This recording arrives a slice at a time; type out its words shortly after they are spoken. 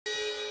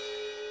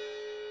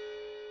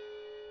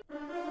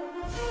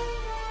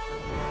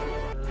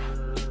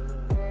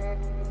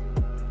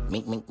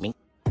Mink, mink, mink.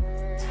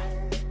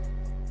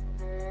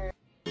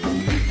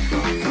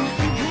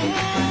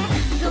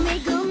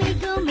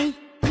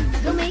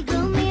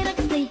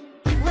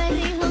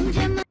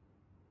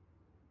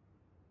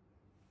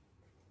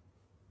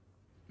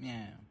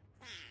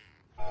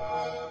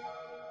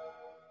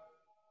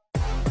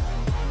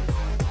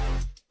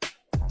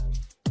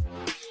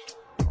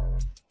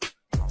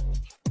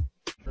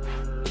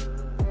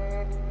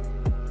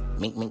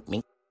 Mink, mink,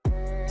 mink.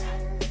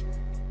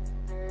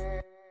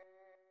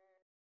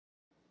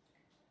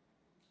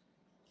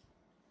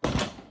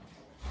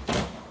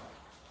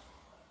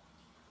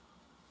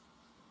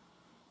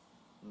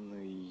 Ну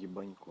и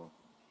ебанько.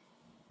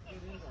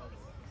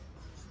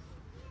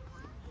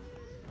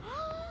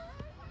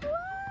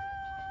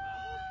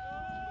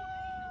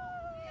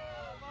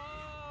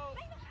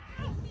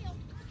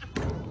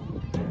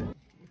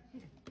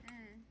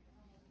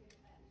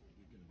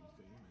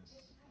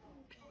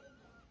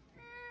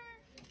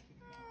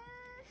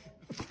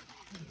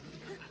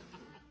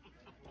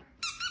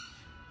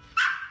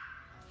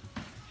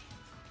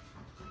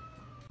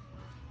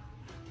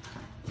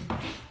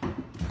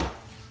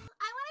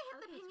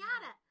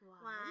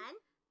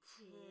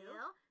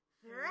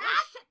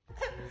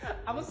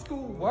 I'm a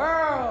school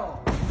world.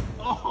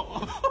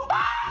 Oh.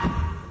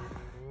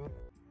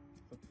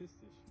 Verpiss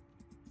dich.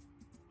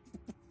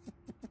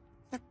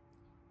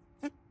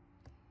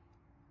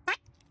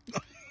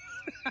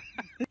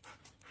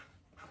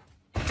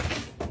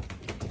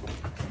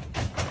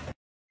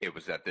 It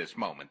was at this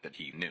moment that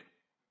he knew.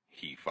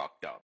 He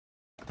fucked up.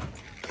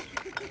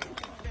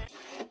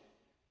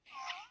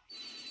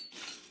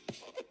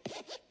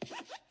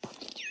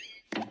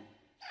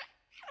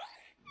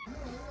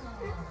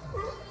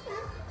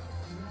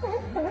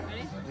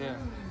 Yeah.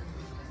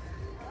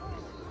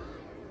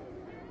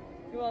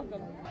 You're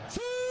welcome.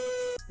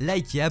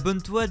 Like et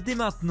abonne-toi dès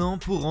maintenant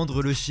pour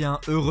rendre le chien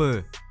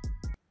heureux.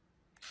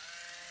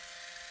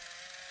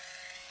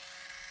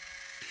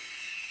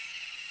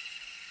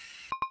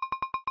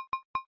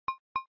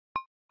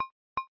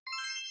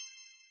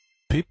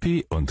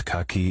 Pipi und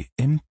Kaki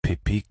im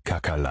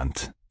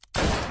Pipi-Kackerland.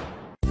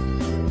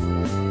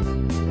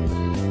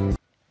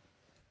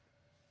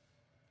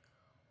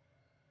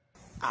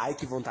 Ai,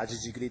 que vontade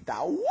de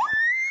gritar.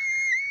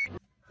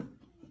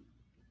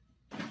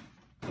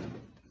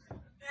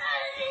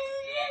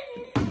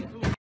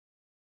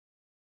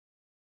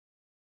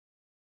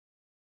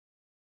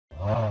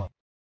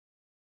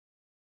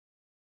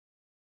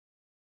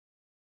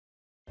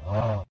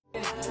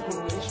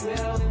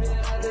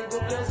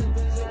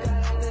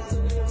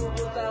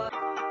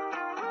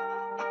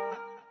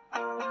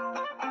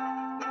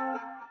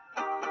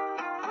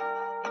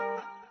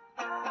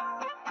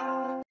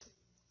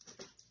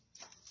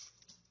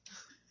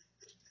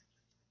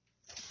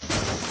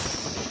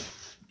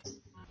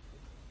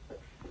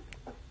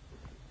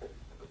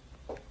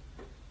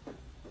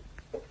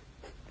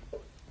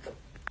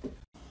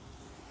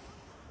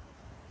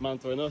 Mano,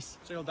 tvoj nos.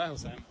 Čekaj, daj ho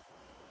sem.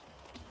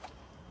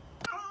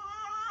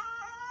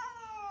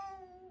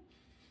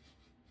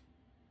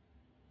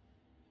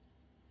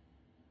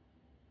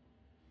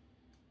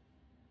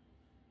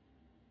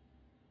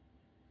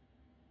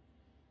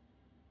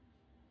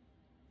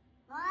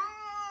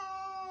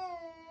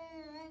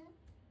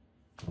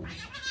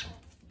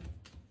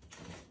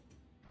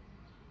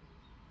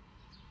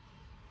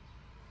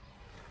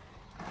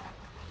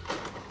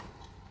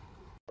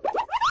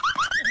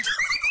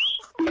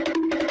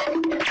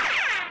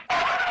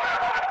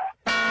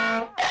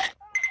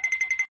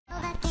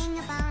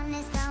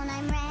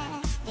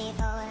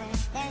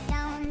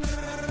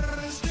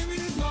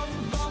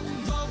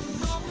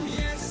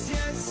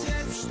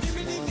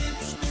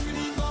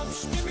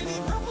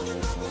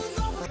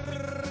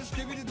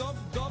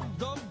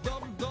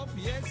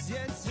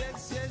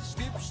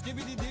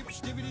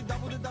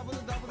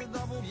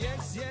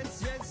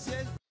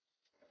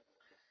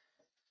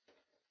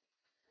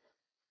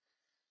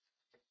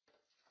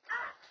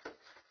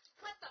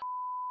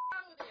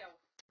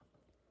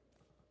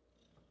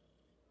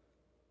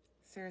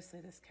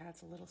 Seriously, this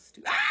cat's a little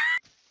stupid.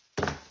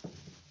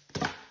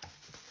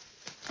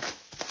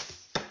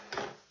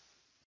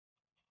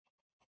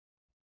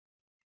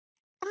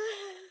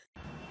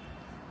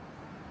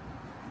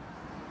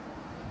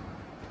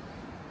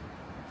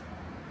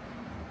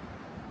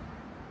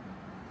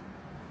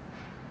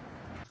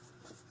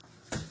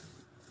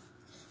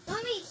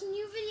 Mommy, can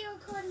you video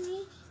record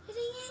me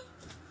hitting it?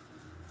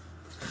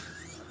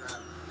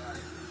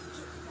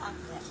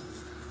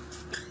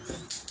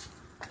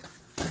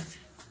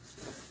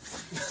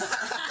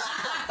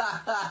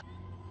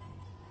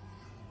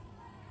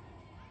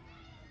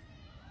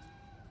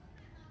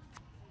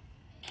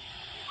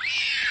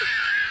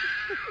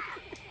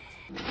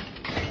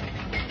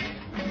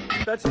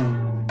 That's it.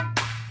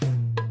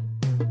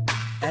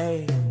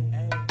 Hey.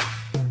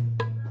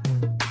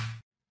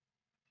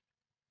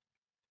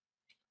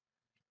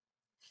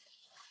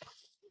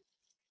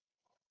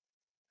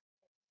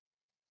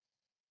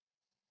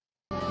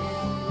 I've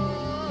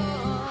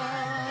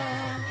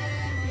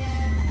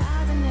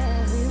been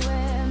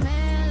everywhere,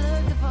 man,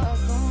 looking for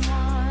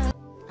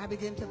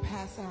began to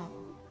pass out.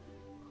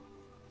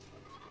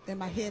 Then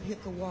my head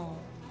hit the wall.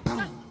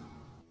 Boom.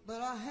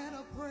 But I had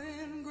a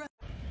praying gra-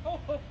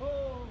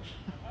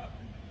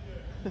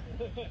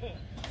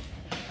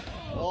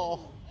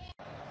 Oh.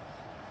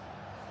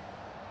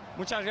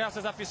 Muchas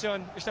gracias,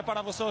 afición. Este es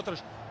para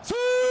vosotros.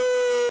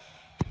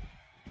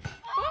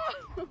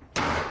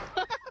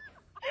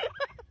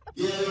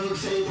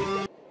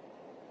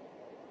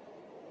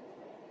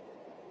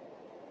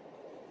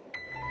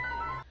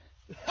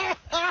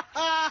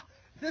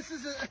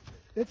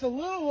 It's a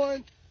little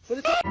one, but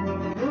it's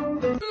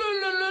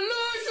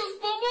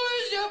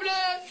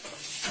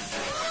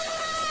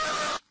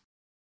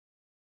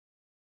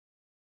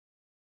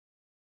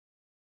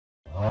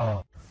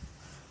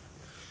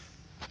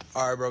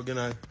Alright, bro, good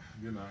night.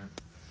 Good night.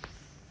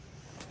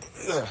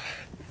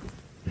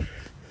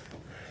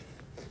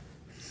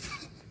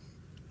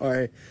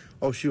 alright.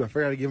 Oh shoot, I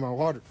forgot to get my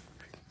water.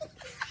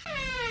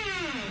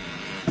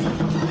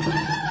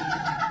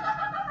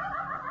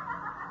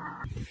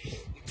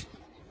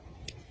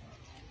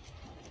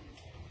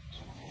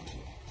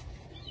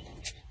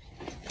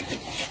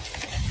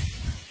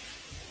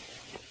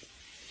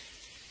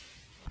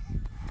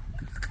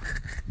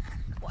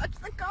 Watch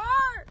the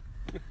car!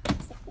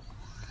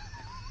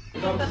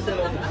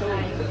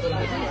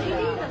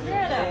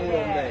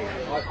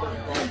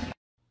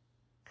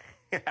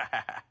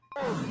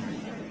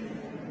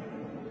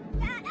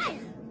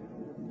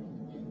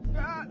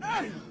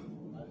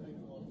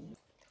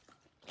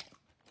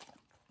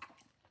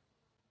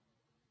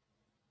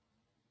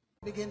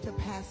 Began to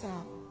pass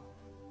out.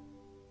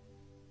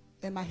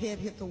 Then my head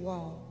hit the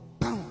wall.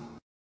 Boom.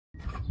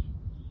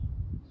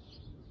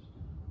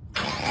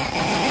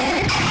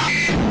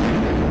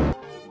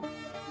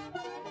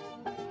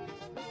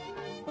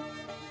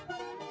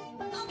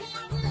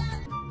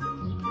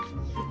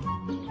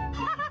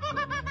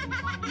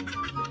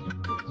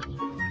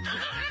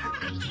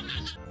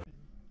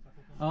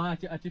 Ah,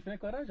 a Tiffany é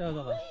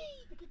corajosa lá.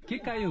 Que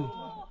caiu?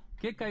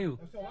 Que caiu?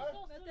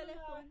 Meu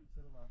telefone.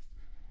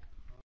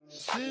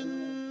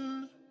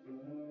 Sin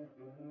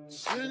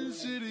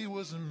City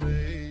wasn't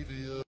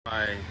maybe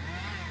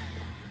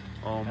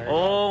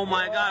Oh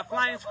my god,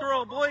 flying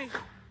squirrel, boy.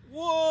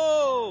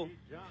 Whoa.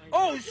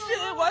 Oh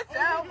shit, what's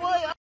that,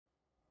 boy?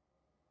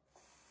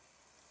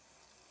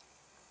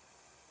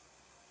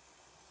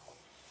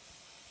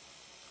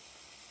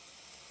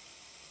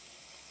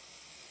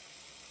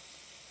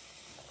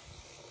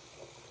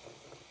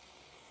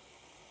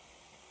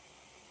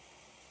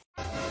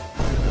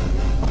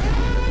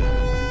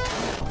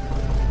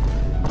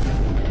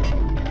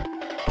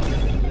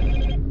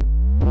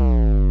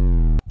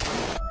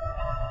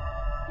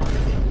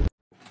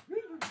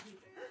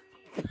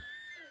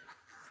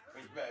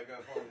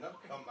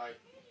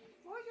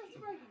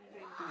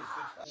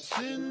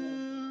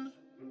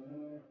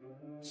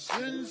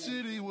 Sin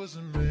City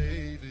wasn't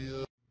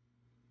maybe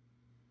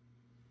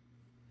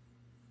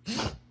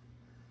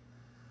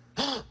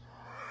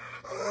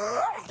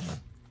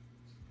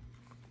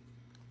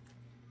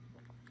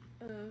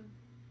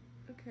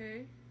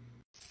Okay.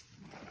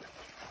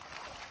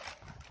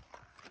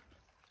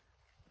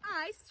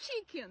 Ice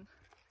chicken.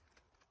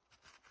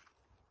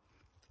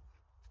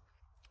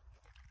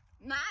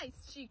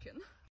 Nice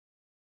chicken.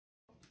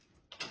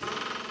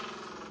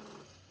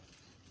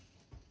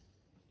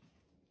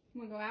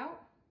 Wanna go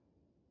out?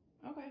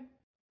 Okay.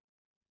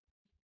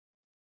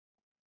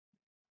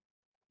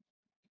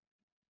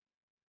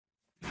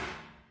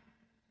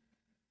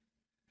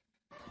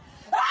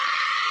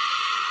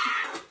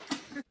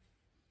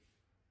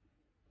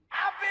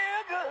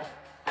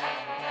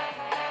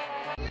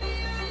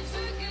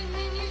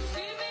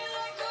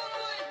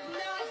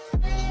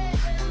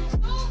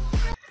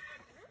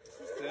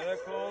 Santa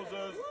Claus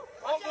is...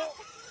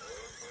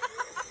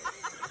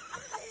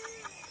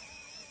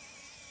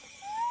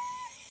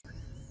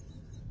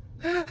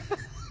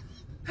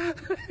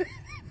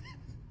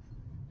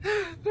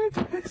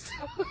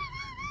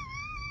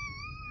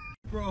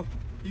 Bro,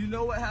 you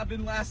know what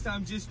happened last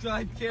time. Just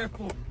drive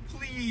careful,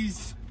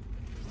 please.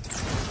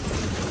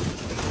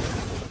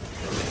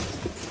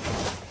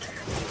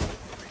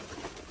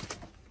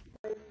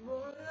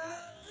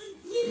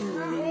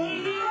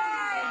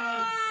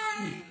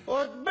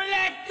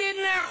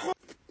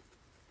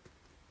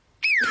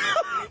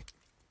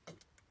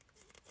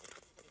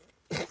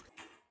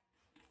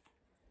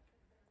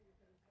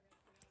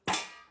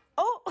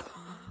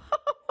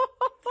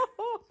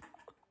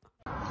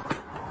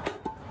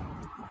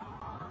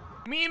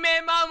 Mi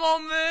me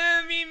maman me,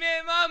 mi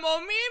me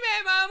maman, mi me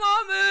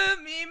maman me,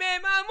 mi me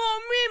maman,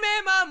 mi me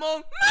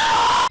maman.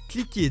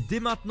 Cliquez dès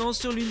maintenant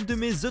sur l'une de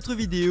mes autres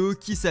vidéos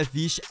qui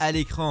s'affiche à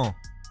l'écran.